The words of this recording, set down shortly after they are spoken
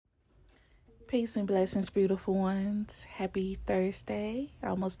Peace and blessings, beautiful ones. Happy Thursday,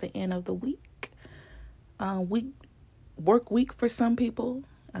 almost the end of the week. Work week for some people.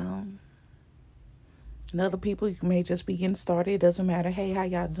 And other people, you may just be getting started. It doesn't matter. Hey, how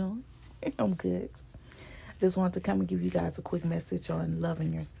y'all doing? I'm good. Just wanted to come and give you guys a quick message on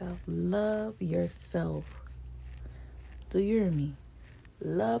loving yourself. Love yourself. Do you hear me?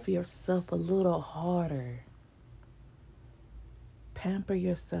 Love yourself a little harder. Pamper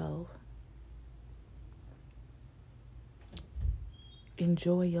yourself.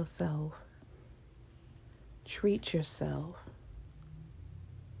 Enjoy yourself. Treat yourself.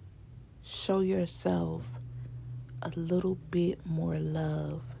 Show yourself a little bit more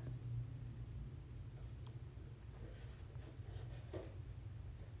love.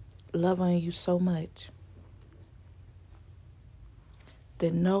 Love on you so much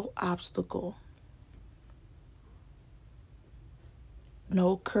that no obstacle,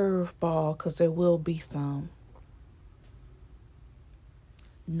 no curveball, because there will be some,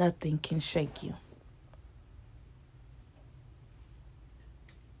 nothing can shake you.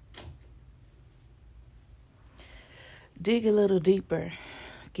 Dig a little deeper,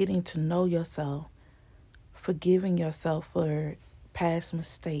 getting to know yourself, forgiving yourself for past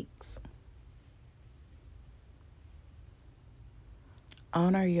mistakes.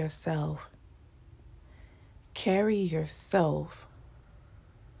 Honor yourself. Carry yourself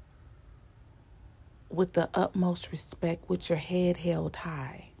with the utmost respect, with your head held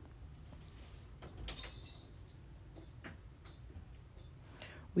high.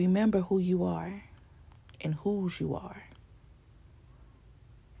 Remember who you are and whose you are.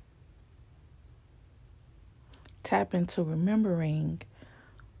 Tap into remembering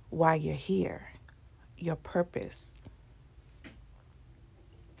why you're here, your purpose.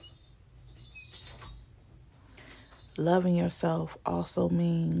 Loving yourself also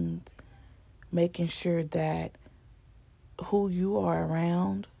means making sure that who you are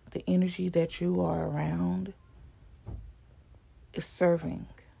around, the energy that you are around, is serving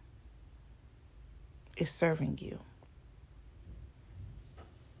you.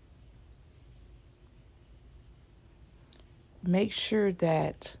 Make sure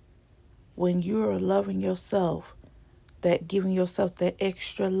that when you're loving yourself, that giving yourself that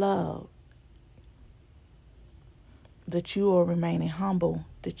extra love, that you are remaining humble,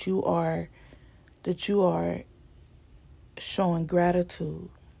 that you are showing gratitude.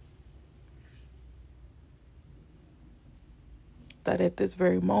 That at this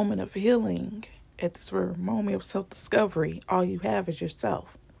very moment of healing, at this very moment of self-discovery, all you have is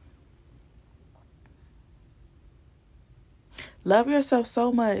yourself. Love yourself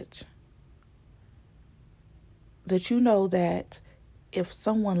so much that you know that if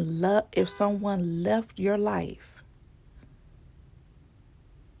someone left your life,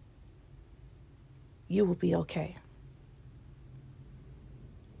 you will be okay.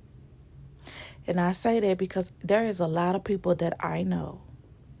 And I say that because there is a lot of people that I know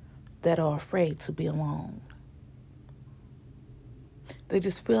that are afraid to be alone. They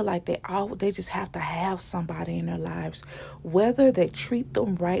just feel like they just have to have somebody in their lives, whether they treat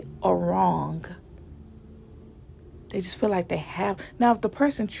them right or wrong. They just feel like they have. Now, if the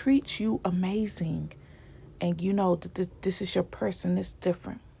person treats you amazing and you know that this is your person, it's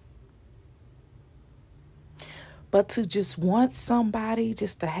different. But to just want somebody,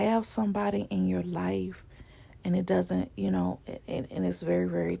 just to have somebody in your life, and it doesn't, and it's very,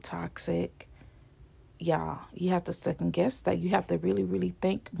 very toxic. Yeah, you have to second guess that. You have to really, really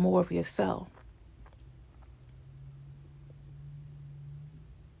think more of yourself.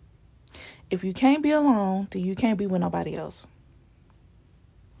 If you can't be alone, then you can't be with nobody else.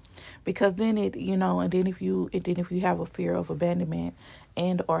 Because then and then if you have a fear of abandonment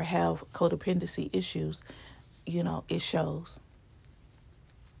and or have codependency issues, it shows.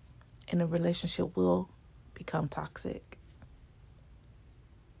 And the relationship will become toxic.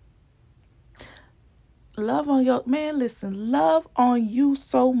 Love on you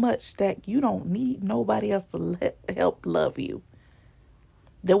so much that you don't need nobody else to help love you.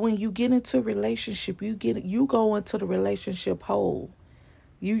 That when you get into a relationship, you go into the relationship whole.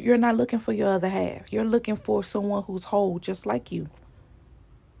 You're not looking for your other half. You're looking for someone who's whole just like you.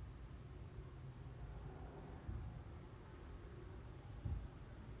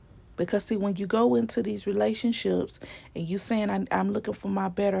 Because see, when you go into these relationships and you saying I'm looking for my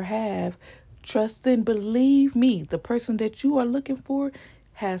better half, trust and believe me, the person that you are looking for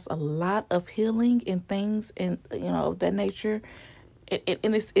has a lot of healing and things and of that nature,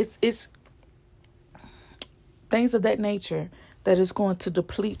 and it's things of that nature that is going to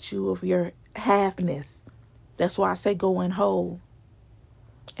deplete you of your halfness. That's why I say go in whole.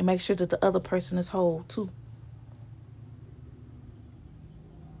 And make sure that the other person is whole too.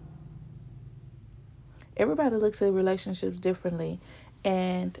 Everybody looks at relationships differently.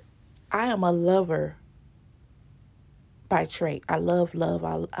 And I am a lover by trait. I love love.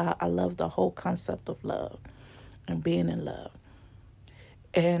 I love the whole concept of love and being in love.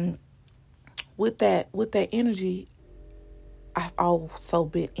 And with that energy, I've also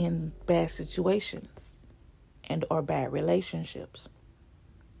been in bad situations and or bad relationships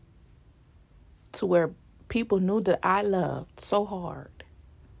to where people knew that I loved so hard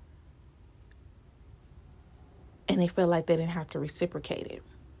and they felt like they didn't have to reciprocate it.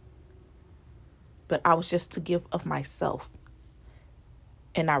 But I was just to give of myself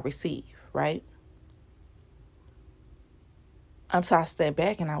and not receive, right? Until I stepped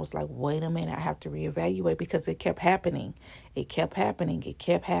back and I was like, wait a minute, I have to reevaluate, because it kept happening. It kept happening. It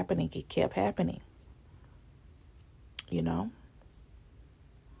kept happening. It kept happening. You know?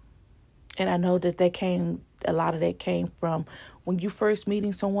 And I know that a lot of that came from when you first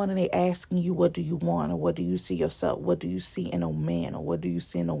meeting someone and they asking you, what do you want? Or what do you see yourself? What do you see in a man? Or what do you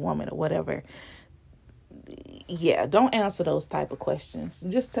see in a woman? Or whatever. Yeah, don't answer those type of questions.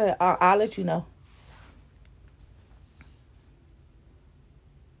 Just say, I'll let you know.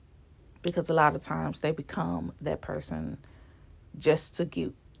 Because a lot of times they become that person just to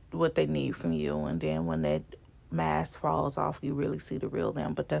get what they need from you. And then when that mask falls off, you really see the real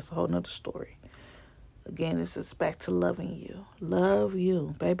them. But that's a whole nother story. Again, this is back to loving you. Love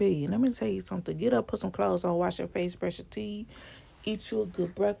you, baby. Let me tell you something. Get up, put some clothes on, wash your face, brush your teeth, eat you a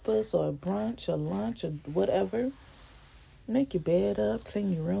good breakfast or a brunch or lunch or whatever. Make your bed up,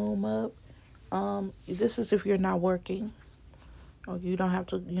 clean your room up. This is if you're not working or you don't have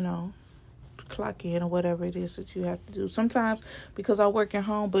to, clock in or whatever it is that you have to do. Sometimes because I work at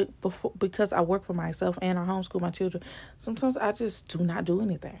home, but because I work for myself and I homeschool my children, sometimes I just do not do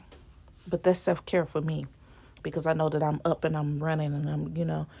anything. But that's self-care for me, because I know that I'm up and I'm running and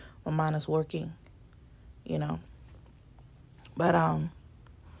I'm, my mind is working, But,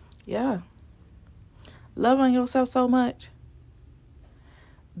 yeah. Love on yourself so much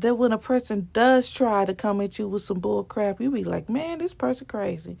that when a person does try to come at you with some bull crap, you be like, man, this person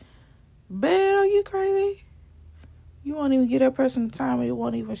crazy. Man, are you crazy? You won't even give that person the time and it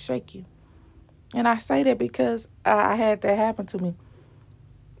won't even shake you. And I say that because I had that happen to me.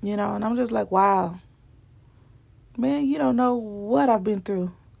 And I'm just like, wow. Man, you don't know what I've been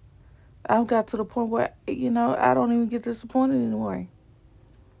through. I've got to the point where, I don't even get disappointed anymore.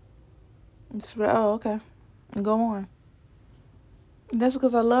 It's like, oh, okay. And go on. And that's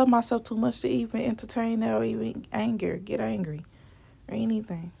because I love myself too much to even entertain that or even get angry or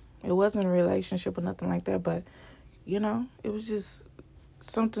anything. It wasn't a relationship or nothing like that, but, it was just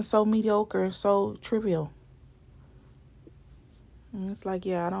something so mediocre and so trivial. And it's like,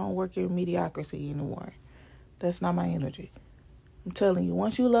 yeah, I don't work in mediocrity anymore. That's not my energy. I'm telling you,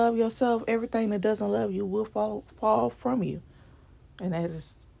 once you love yourself, everything that doesn't love you will fall from you. And that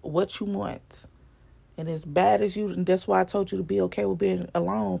is what you want. And as bad as you, and that's why I told you to be okay with being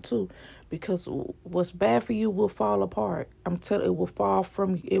alone too. Because what's bad for you will fall apart. I'm telling you,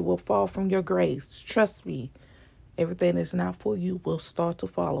 it will fall from your grace. Trust me. Everything that's not for you will start to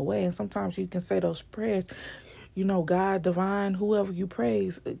fall away. And sometimes you can say those prayers, God, divine, whoever you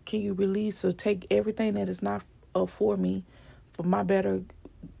praise, can you release or take everything that is not for me, for my better,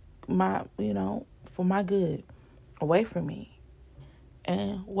 for my good, away from me.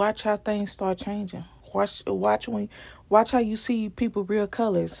 And watch how things start changing. Watch how you see people real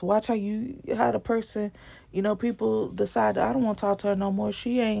colors. Watch how the person, people decide, I don't want to talk to her no more.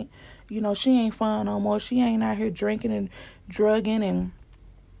 She ain't, she ain't fun no more. She ain't out here drinking and drugging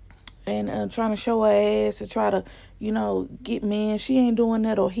and trying to show her ass to try to, get men. She ain't doing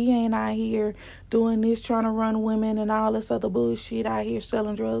that, or he ain't out here doing this, trying to run women and all this other bullshit out here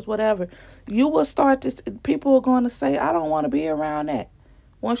selling drugs, whatever. You will start to, people are going to say, I don't want to be around that.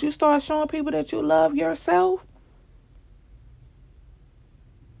 Once you start showing people that you love yourself,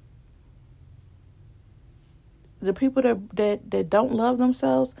 the people that don't love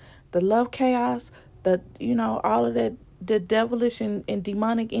themselves, that love chaos, that, all of that, the devilish and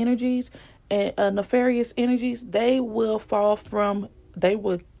demonic energies and nefarious energies, they will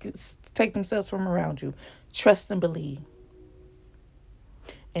take themselves from around you. Trust and believe.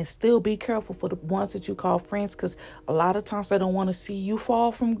 And still be careful for the ones that you call friends, because a lot of times they don't want to see you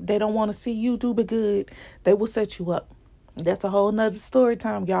they don't want to see you do the good. They will set you up. That's a whole nother story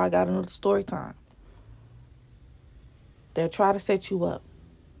time. Y'all got another story time. They'll try to set you up.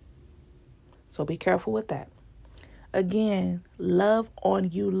 So be careful with that. Again, love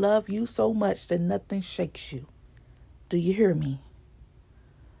you so much that nothing shakes you. Do you hear me?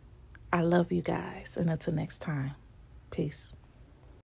 I love you guys. And until next time, peace.